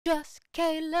Just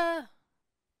Kayla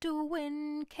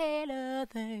doing Kayla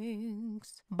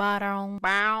things. Bow.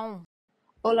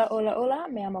 Hola, hola, hola,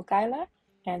 me llamo Kyla,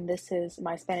 and this is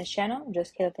my Spanish channel,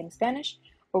 Just Kayla Things Spanish,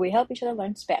 where we help each other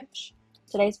learn Spanish.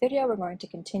 Today's video, we're going to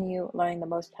continue learning the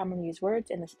most commonly used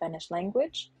words in the Spanish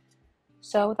language.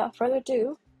 So without further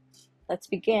ado, let's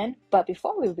begin. But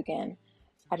before we begin,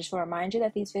 I just want to remind you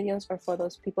that these videos are for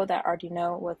those people that already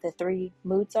know what the three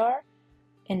moods are: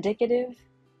 indicative,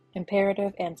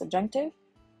 imperative, and subjunctive.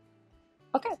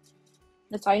 Okay,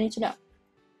 that's all you need to know.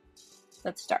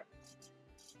 Let's start.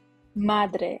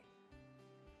 Madre.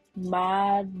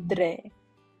 Madre.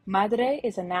 Madre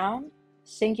is a noun,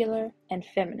 singular and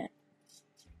feminine.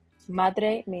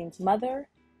 Madre means mother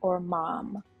or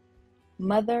mom.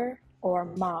 Mother or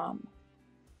mom.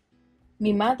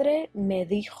 Mi madre me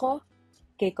dijo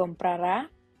que comprará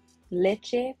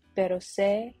leche, pero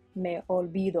se me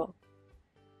olvidó.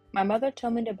 My mother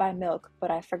told me to buy milk,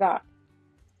 but I forgot.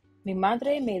 Mi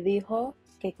madre me dijo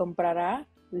que comprará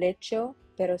leche,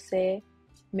 pero se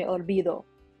me olvidó.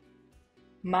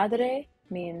 Madre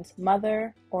means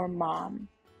mother or mom.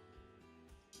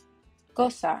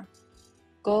 Cosa.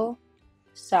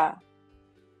 Cosa.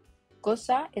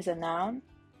 Cosa is a noun,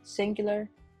 singular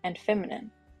and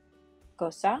feminine.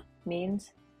 Cosa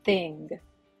means thing.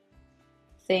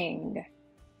 Thing.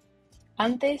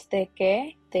 Antes de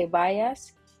que te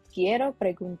vayas, quiero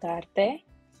preguntarte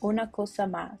una cosa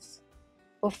más.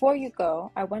 Before you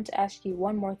go, I want to ask you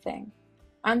one more thing.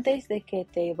 Antes de que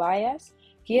te vayas,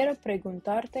 quiero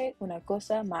preguntarte una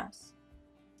cosa más.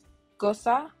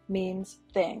 Cosa means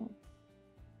thing.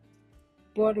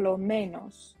 Por lo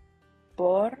menos.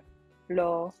 Por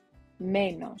lo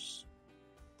menos.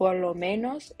 Por lo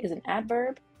menos is an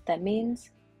adverb that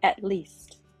means at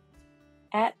least.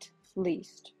 At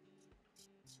least.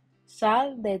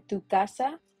 Sal de tu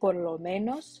casa por lo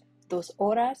menos 2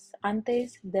 horas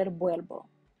antes del vuelo.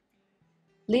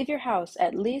 Leave your house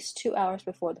at least 2 hours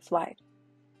before the flight.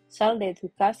 Sal de tu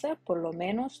casa por lo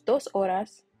menos 2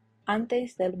 horas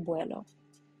antes del vuelo.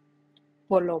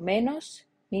 Por lo menos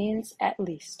means at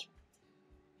least.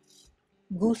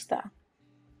 Gusta.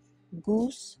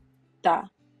 Gusta.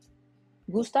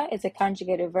 Gusta is a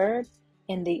conjugated verb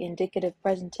in the indicative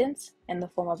present tense in the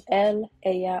form of él,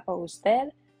 ella, o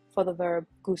usted for the verb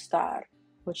gustar,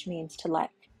 which means to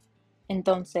like.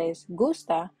 Entonces,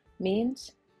 gusta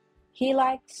means he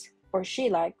likes, or she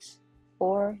likes,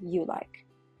 or you like.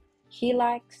 He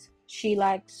likes, she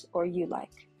likes, or you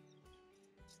like.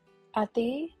 ¿A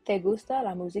ti te gusta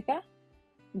la música?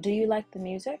 Do you like the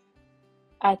music?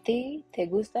 ¿A ti te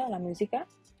gusta la música?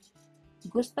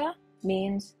 Gusta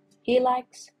means he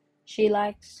likes, she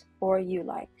likes, or you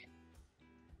like.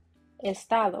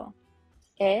 Estado.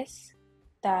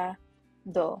 Estado.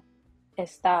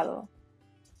 Estado.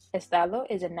 Estado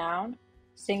is a noun,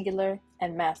 singular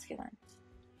and masculine.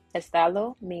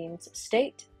 Estado means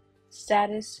state,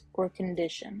 status, or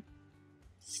condition.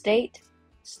 State,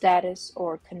 status,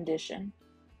 or condition.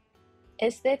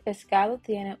 Este pescado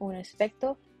tiene un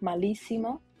aspecto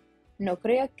malísimo. No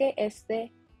creo que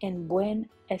esté en buen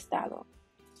estado.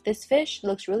 This fish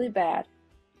looks really bad.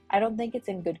 I don't think it's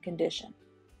in good condition.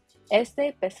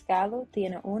 Este pescado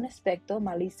tiene un aspecto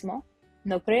malísimo.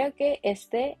 No creo que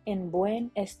esté en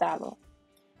buen estado.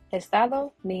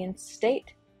 Estado means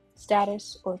state,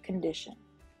 status, or condition.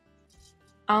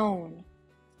 Aún.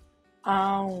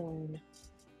 Aún.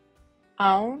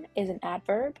 Aún is an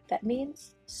adverb that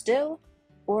means still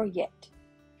or yet.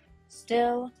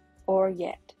 Still or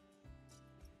yet.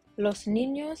 Los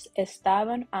niños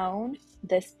estaban aún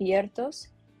despiertos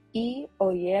y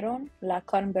oyeron la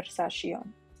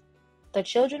conversación. The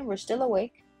children were still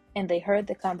awake and they heard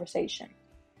the conversation.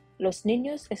 Los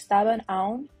niños estaban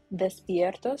aún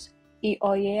despiertos y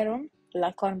oyeron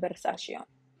la conversación.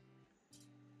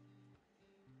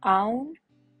 Aún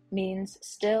means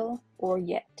still or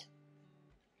yet.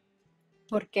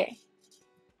 ¿Por qué?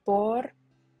 ¿Por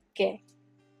qué?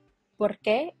 ¿Por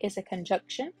qué is a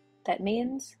conjunction that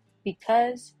means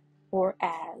because or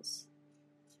as.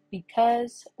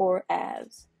 Because or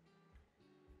as.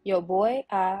 Yo voy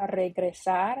a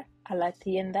regresar a la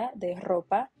tienda de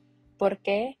ropa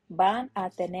porque van a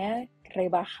tener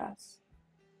rebajas.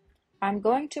 I'm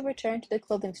going to return to the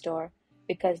clothing store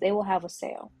because they will have a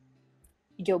sale.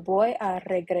 Yo voy a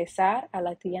regresar a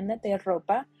la tienda de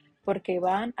ropa porque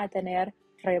van a tener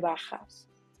rebajas.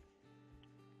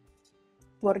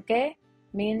 ¿Por qué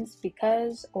means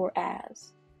because or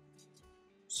as.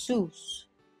 Sus.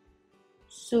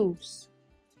 Sus.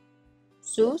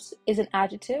 Sus is an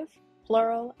adjective,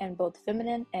 plural, and both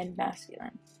feminine and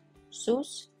masculine.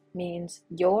 Sus means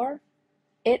your,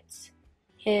 its,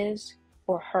 his,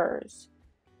 or hers.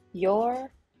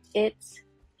 Your, its,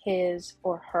 his,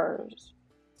 or hers.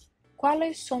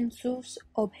 ¿Cuáles son sus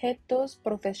objetos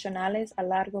profesionales a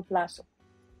largo plazo?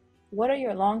 What are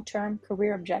your long-term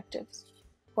career objectives?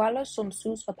 ¿Cuáles son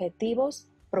sus objetivos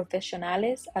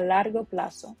profesionales a largo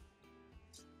plazo?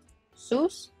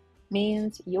 Sus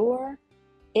means your,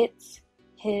 its,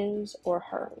 his, or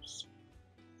hers.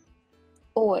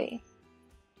 Hoy.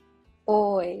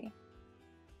 Hoy.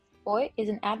 Hoy is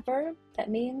an adverb that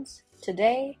means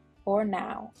today or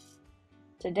now.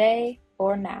 Today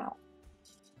or now.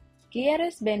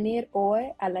 ¿Quieres venir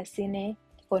hoy a la cine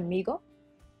conmigo?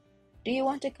 Do you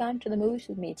want to come to the movies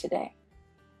with me today?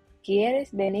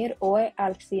 ¿Quieres venir hoy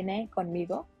al cine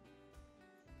conmigo?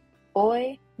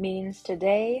 Hoy means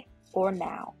today or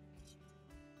now.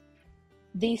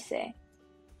 Dice.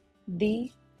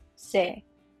 Dice.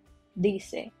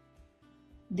 Dice.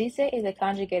 Dice is a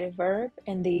conjugated verb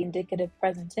in the indicative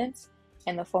present tense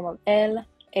in the form of él,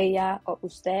 ella, or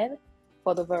usted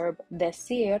for the verb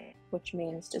decir, which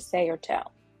means to say or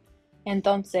tell.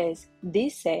 Entonces,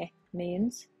 dice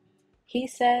means he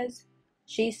says,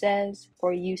 she says,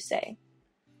 or you say.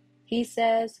 He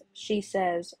says, she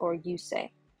says, or you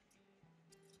say.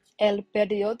 El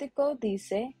periódico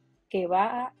dice que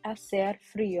va a hacer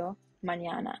frío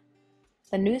mañana.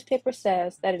 The newspaper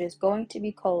says that it is going to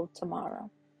be cold tomorrow.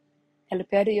 El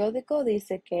periódico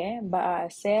dice que va a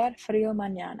hacer frío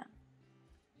mañana.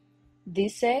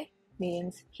 Dice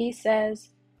means he says,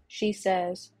 she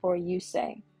says, or you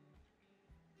say.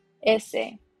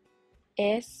 Ese.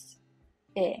 Ese.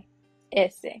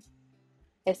 Ese.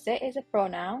 Ese is a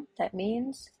pronoun that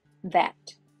means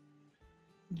that.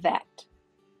 That.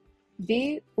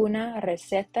 Vi una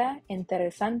receta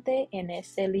interesante en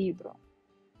ese libro.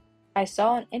 I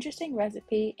saw an interesting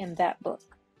recipe in that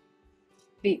book.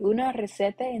 Vi una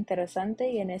receta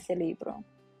interesante en ese libro.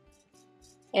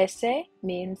 Ese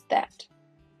means that.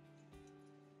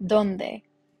 Donde.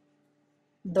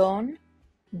 Donde.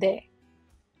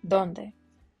 Donde.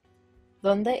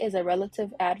 Donde is a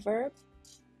relative adverb.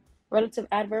 Relative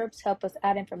adverbs help us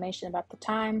add information about the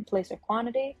time, place, or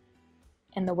quantity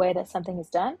in the way that something is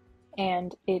done,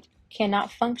 and it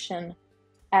cannot function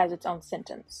as its own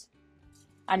sentence.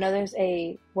 I know there's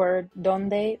a word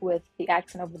donde with the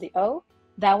accent over the O.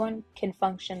 That one can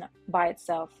function by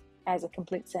itself as a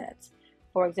complete sentence.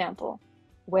 For example,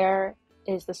 where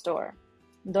is the store?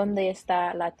 ¿Dónde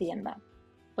está la tienda?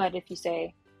 But if you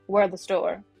say, where the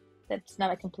store, that's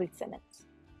not a complete sentence.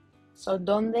 So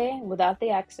donde without the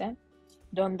accent,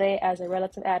 donde as a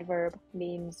relative adverb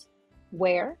means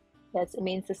where. It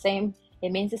means the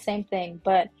same thing,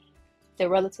 but the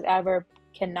relative adverb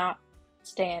cannot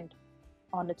stand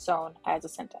on its own as a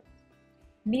sentence.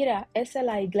 Mira, esa es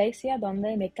la iglesia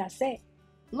donde me casé.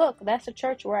 Look, that's the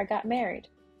church where I got married.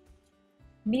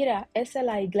 Mira, esa es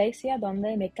la iglesia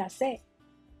donde me casé.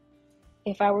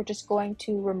 If I were just going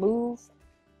to remove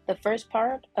the first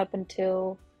part up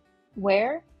until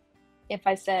where, if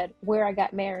I said where I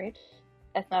got married,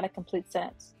 that's not a complete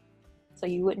sentence. So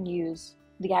you wouldn't use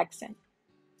the accent.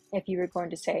 If you were going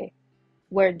to say,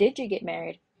 where did you get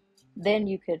married? Then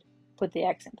you could put the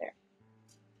accent there.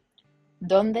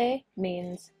 Donde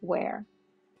means where.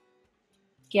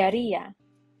 Quería.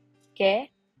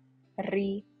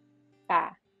 Quería.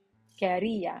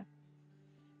 Quería.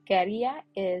 Quería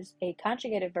is a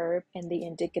conjugated verb in the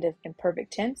indicative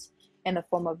imperfect tense in the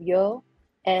form of yo,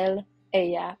 él,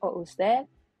 ella, or usted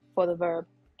for the verb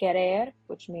querer,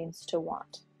 which means to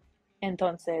want.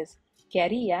 Entonces,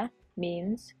 quería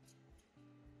means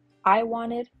I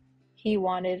wanted, he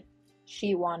wanted,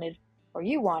 she wanted, or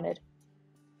you wanted.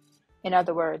 In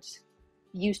other words,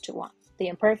 used to want. The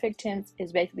imperfect tense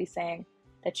is basically saying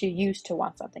that you used to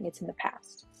want something. It's in the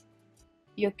past.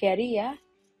 Yo quería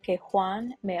que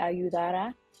Juan me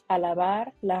ayudara a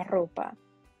lavar la ropa.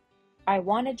 I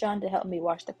wanted John to help me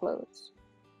wash the clothes.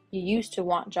 You used to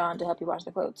want John to help you wash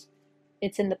the clothes.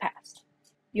 It's in the past.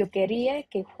 Yo quería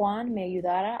que Juan me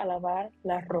ayudara a lavar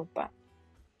la ropa.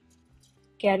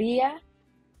 Quería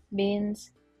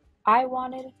means I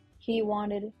wanted, he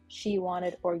wanted, she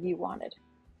wanted, or you wanted.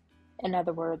 In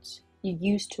other words, you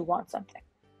used to want something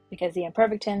because the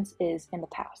imperfect tense is in the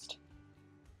past.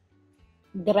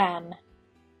 Gran.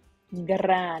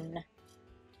 Gran.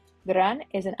 Gran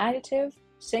is an adjective,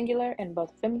 singular in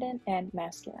both feminine and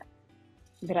masculine.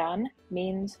 Gran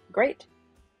means great,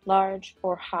 large,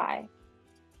 or high.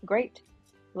 Great,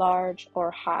 large,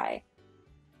 or high.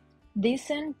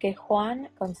 Dicen que Juan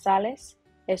González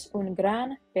es un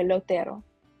gran pelotero.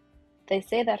 They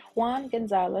say that Juan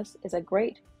González is a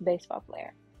great baseball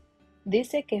player.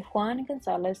 Dice que Juan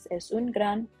González es un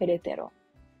gran pelotero.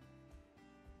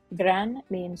 Gran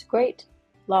means great,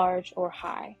 large, or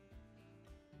high.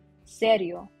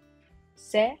 Serio.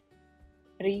 Se-ri-o.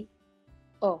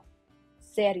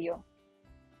 Serio.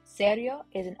 Serio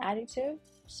is an adjective,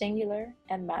 singular,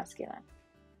 and masculine.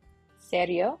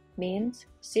 Serio means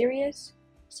serious,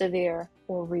 severe,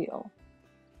 or real.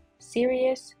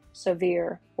 Serious,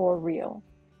 severe, or real.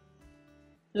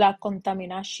 La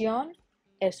contaminación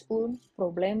es un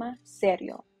problema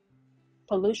serio.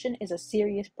 Pollution is a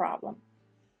serious problem.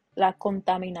 La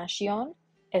contaminación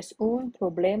es un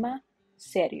problema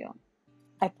serio.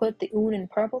 I put the un in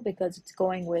purple because it's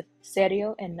going with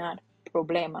serio and not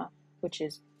problema, which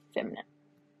is feminine.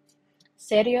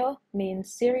 Serio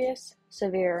means serious,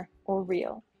 severe, or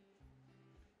real.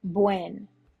 Buen.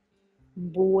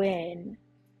 Buen.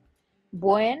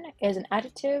 Buen is an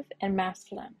adjective and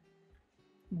masculine.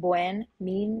 Buen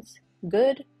means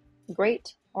good,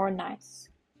 great, or nice.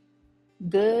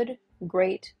 Good,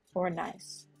 great, or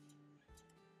nice.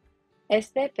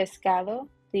 Este pescado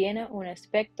tiene un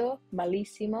aspecto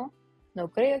malísimo. No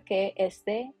creo que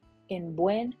esté en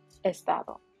buen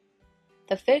estado.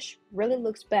 The fish really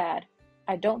looks bad.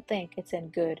 I don't think it's in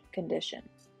good condition.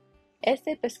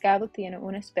 Este pescado tiene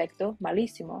un aspecto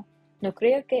malísimo. No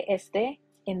creo que esté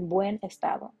en buen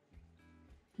estado.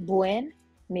 Buen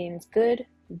means good,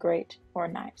 great, or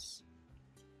nice.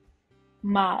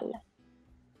 Mal.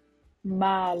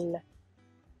 Mal.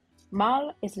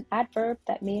 Mal is an adverb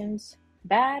that means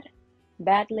bad,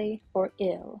 badly, or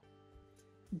ill.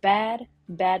 Bad,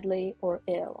 badly, or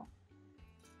ill.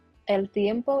 El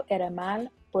tiempo era mal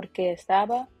porque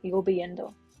estaba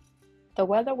lloviendo. The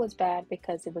weather was bad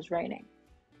because it was raining.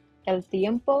 El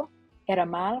tiempo era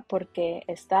mal porque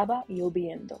estaba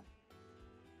lloviendo.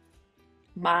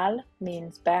 Mal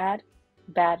means bad,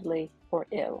 badly, or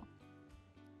ill.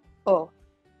 O.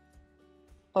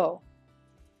 O.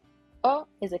 O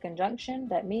is a conjunction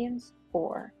that means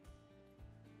or.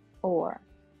 Or.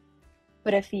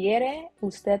 ¿Prefiere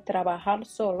usted trabajar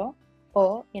solo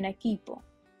o en equipo?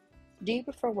 Do you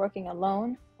prefer working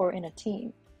alone or in a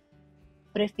team?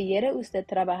 ¿Prefiere usted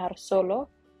trabajar solo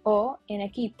o en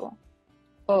equipo?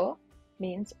 O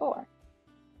means or.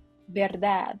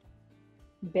 Verdad.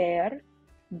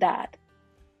 Verdad.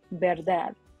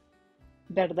 Verdad.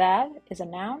 Verdad is a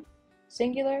noun,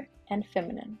 singular and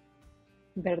feminine.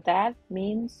 Verdad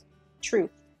means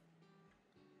truth.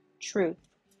 Truth.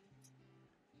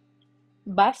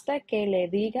 Basta que le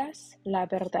digas la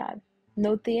verdad.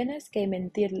 No tienes que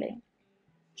mentirle.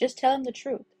 Just tell him the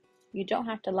truth. You don't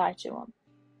have to lie to him.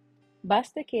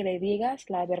 Basta que le digas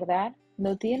la verdad.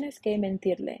 No tienes que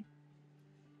mentirle.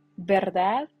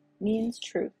 Verdad means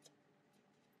truth.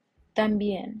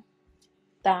 También.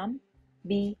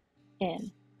 También.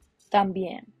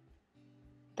 También.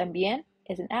 También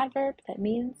is an adverb that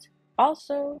means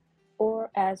also or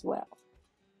as well.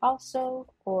 Also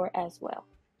or as well.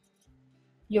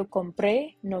 Yo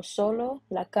compré no solo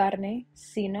la carne,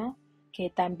 sino que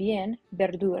también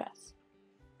verduras.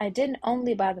 I didn't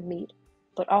only buy the meat,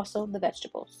 but also the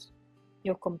vegetables.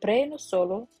 Yo compré no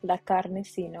solo la carne,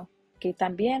 sino que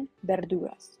también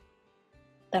verduras.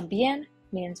 También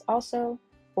means also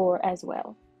or as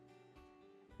well.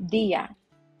 Día.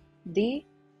 Día.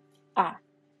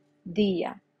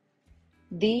 Día.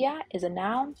 Día is a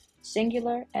noun,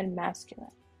 singular and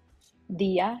masculine.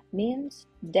 Día means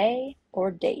day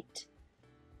or date.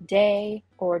 Day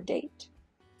or date.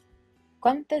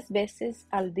 ¿Cuántas veces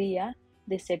al día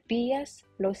te cepillas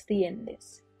los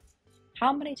dientes?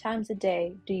 How many times a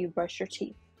day do you brush your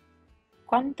teeth?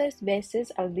 ¿Cuántas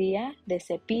veces al día te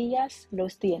cepillas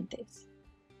los dientes?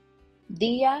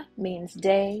 Día means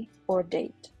day or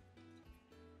date.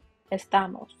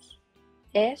 Estamos.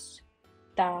 Estamos.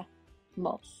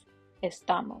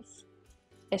 Estamos.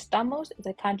 Estamos is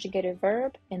a conjugated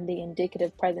verb in the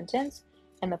indicative present tense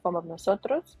in the form of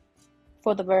nosotros.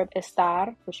 For the verb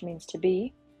estar, which means to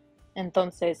be,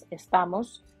 entonces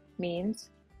estamos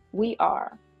means we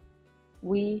are.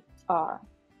 We are.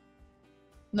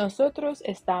 Nosotros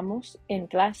estamos en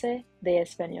clase de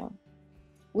español.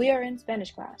 We are in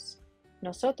Spanish class.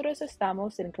 Nosotros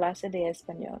estamos en clase de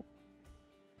español.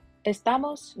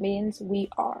 Estamos means we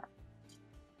are.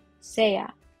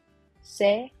 Sea.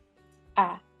 Sea.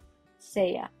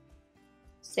 Sea.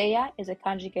 Sea is a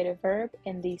conjugated verb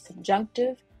in the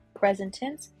subjunctive present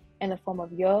tense in the form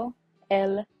of yo,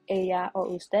 él, ella, or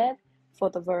usted for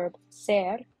the verb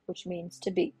ser, which means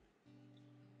to be.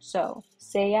 So,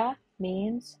 sea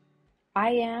means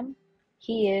I am,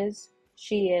 he is,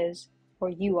 she is, or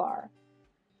you are.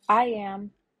 I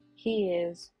am, he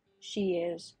is, she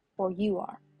is, or you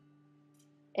are.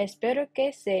 Espero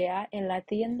que sea en la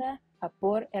tienda a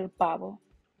por el pavo.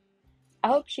 I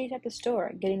hope she's at the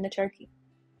store getting the turkey.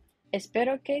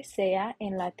 Espero que sea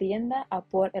en la tienda a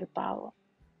por el pavo.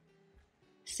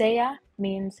 Sea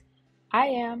means I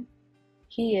am,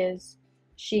 he is,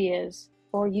 she is,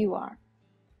 or you are.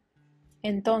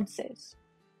 Entonces.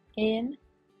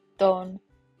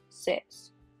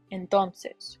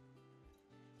 Entonces.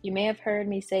 You may have heard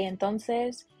me say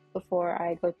entonces before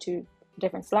I go to a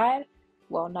different slide.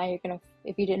 Well, now you're gonna,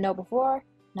 if you didn't know before,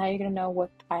 now you're gonna know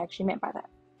what I actually meant by that.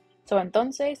 So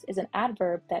entonces is an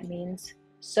adverb that means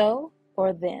so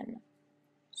or then.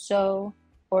 So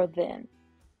or then.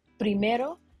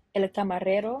 Primero, el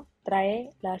camarero trae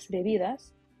las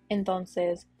bebidas,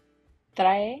 entonces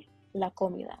trae la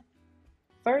comida.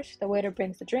 First, the waiter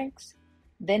brings the drinks,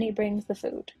 then he brings the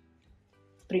food.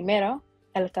 Primero,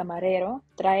 el camarero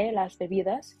trae las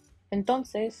bebidas,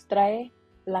 entonces trae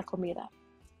la comida.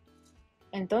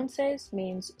 Entonces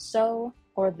means so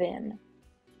or then.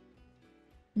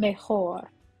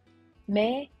 Mejor.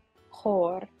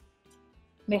 Mejor.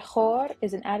 Mejor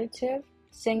is an adjective,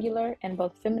 singular and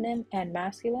both feminine and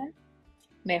masculine.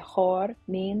 Mejor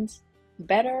means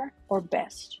better or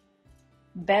best.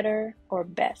 Better or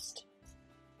best.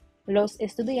 Los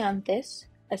estudiantes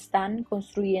están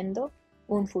construyendo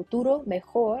un futuro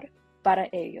mejor para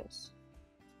ellos.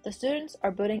 The students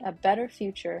are building a better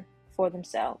future for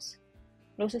themselves.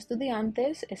 Los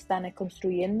estudiantes están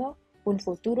construyendo un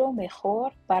futuro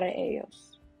mejor para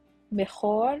ellos.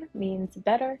 Mejor means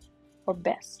better or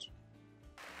best.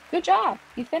 Good job!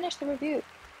 You finished the review.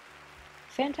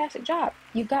 Fantastic job!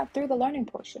 You got through the learning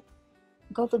portion.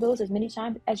 Go through those as many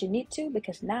times as you need to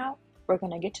because now we're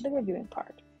going to get to the reviewing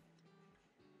part.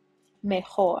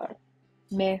 Mejor.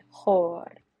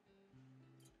 Mejor.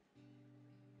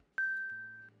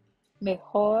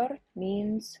 Mejor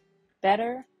means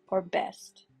better or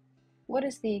best. What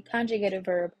is the conjugated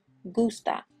verb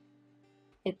gusta?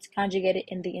 It's conjugated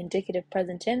in the indicative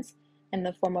present tense in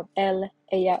the form of él,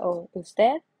 ella, o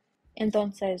usted.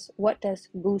 Entonces, what does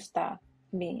gusta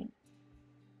mean?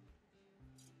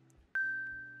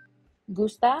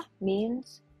 Gusta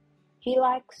means he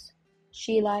likes,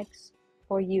 she likes,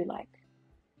 or you like.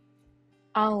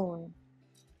 Aún.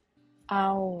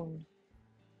 Aún.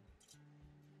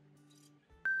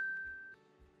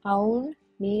 Aún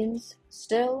means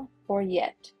still or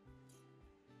yet.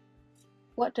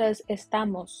 What does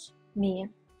estamos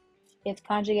mean? It's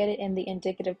conjugated in the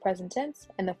indicative present tense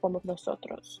in the form of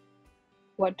nosotros.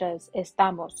 What does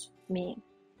estamos mean?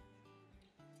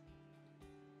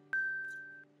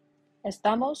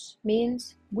 Estamos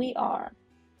means we are.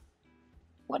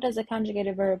 What does the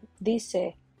conjugated verb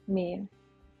dice mean?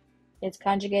 It's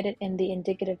conjugated in the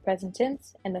indicative present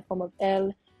tense in the form of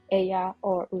él, ella,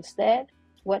 or usted.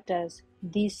 What does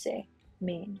dice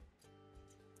mean?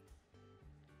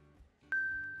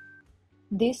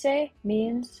 Dice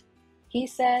means he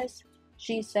says,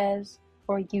 she says,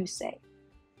 or you say.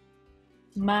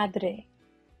 Madre.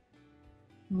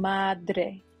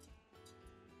 Madre.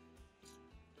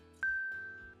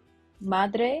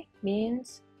 Madre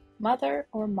means mother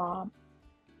or mom.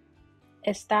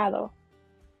 Estado.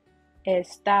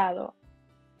 Estado.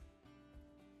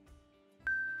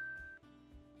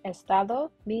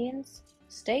 Estado means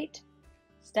state,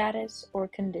 status, or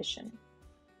condition.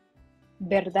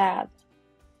 Verdad.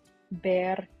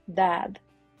 Verdad.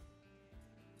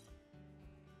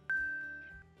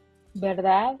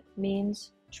 Verdad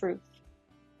means truth.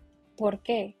 ¿Por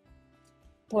qué?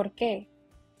 ¿Por qué?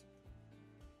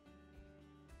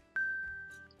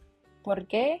 ¿Por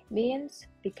qué means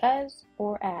because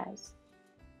or as.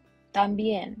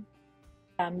 También.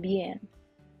 También.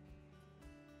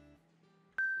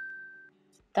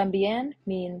 También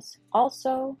means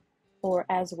also or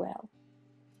as well.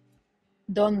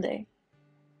 Donde.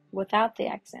 Without the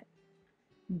accent.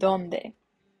 Donde.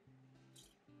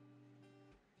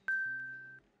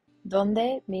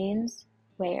 Donde means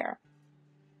where.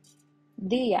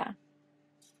 Día.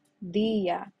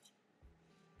 Día.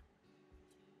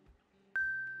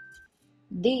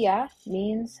 Día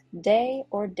means day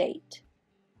or date.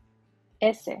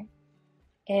 Ese.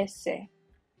 Ese.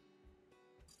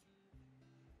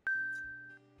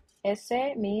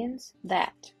 Ese means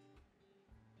that.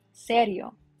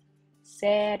 Serio.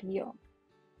 Serio.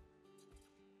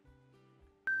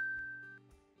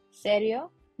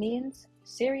 Serio means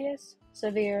serious,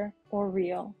 severe, or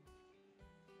real.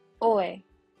 Hoy.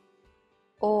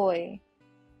 Hoy.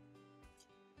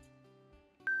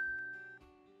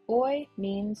 Hoy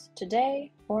means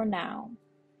today or now.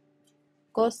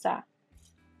 Cosa.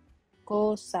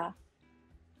 Cosa.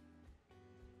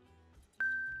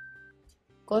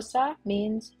 Cosa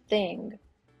means thing.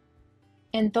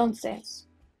 Entonces.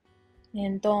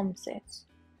 Entonces.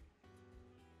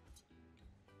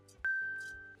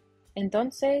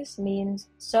 Entonces means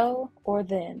so or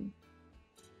then.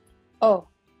 O.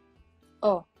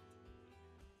 O.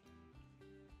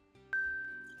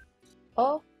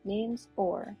 O means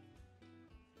or.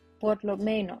 Por lo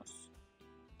menos.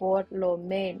 Por lo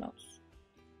menos.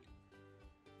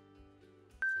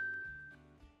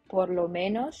 Por lo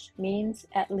menos means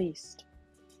at least.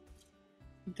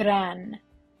 Gran.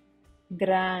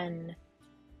 Gran.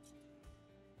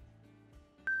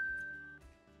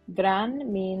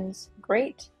 Gran means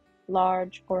great,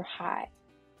 large, or high.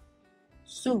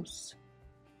 Sus.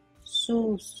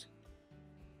 Sus.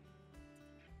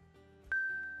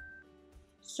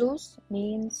 Sus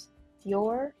means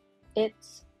your,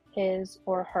 its, his,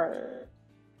 or her.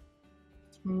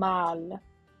 Mal.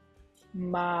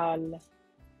 Mal.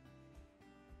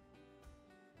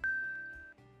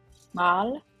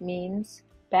 Mal means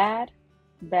bad,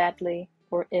 badly,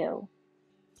 or ill.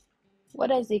 What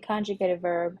does the conjugated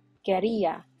verb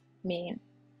quería mean?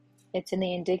 It's in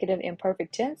the indicative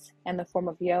imperfect tense and the form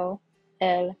of yo,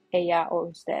 él, ella, or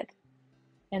usted.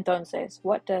 Entonces,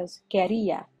 what does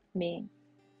quería mean?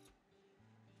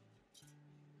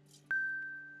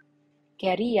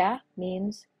 Quería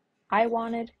means I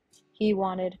wanted, he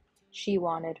wanted, she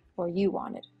wanted, or you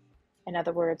wanted. In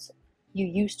other words, you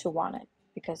used to want it,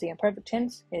 because the imperfect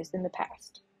tense is in the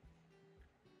past.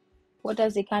 What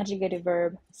does the conjugated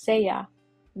verb sea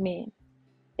mean?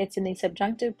 It's in the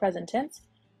subjunctive present tense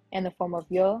in the form of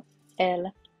yo,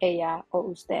 él, ella,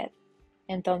 or usted.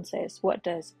 Entonces, what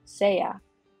does sea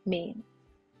mean?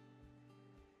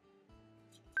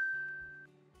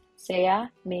 Sea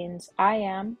means I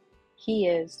am, he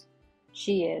is,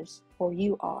 she is, or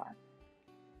you are.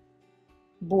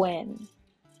 Buen.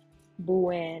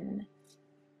 Buen.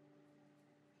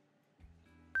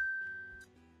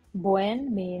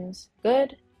 Buen means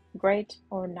good, great,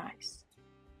 or nice.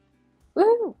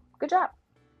 Woohoo! Good job!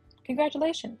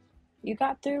 Congratulations! You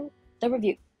got through the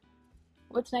review.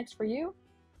 What's next for you?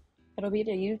 It'll be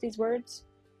to use these words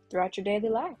throughout your daily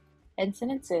life, and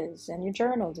sentences, and your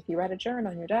journals. If you write a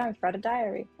journal in your diary, write a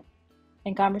diary.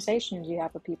 And conversations you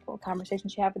have with people,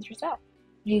 conversations you have with yourself.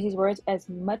 Use these words as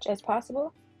much as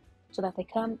possible so that they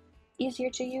come easier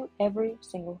to you every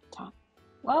single time.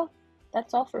 Well,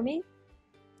 that's all for me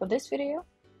for this video.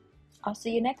 I'll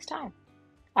see you next time.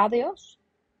 Adios.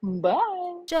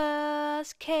 Bye.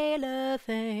 Just Kayla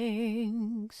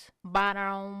things.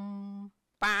 Ba-dum.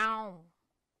 Bow.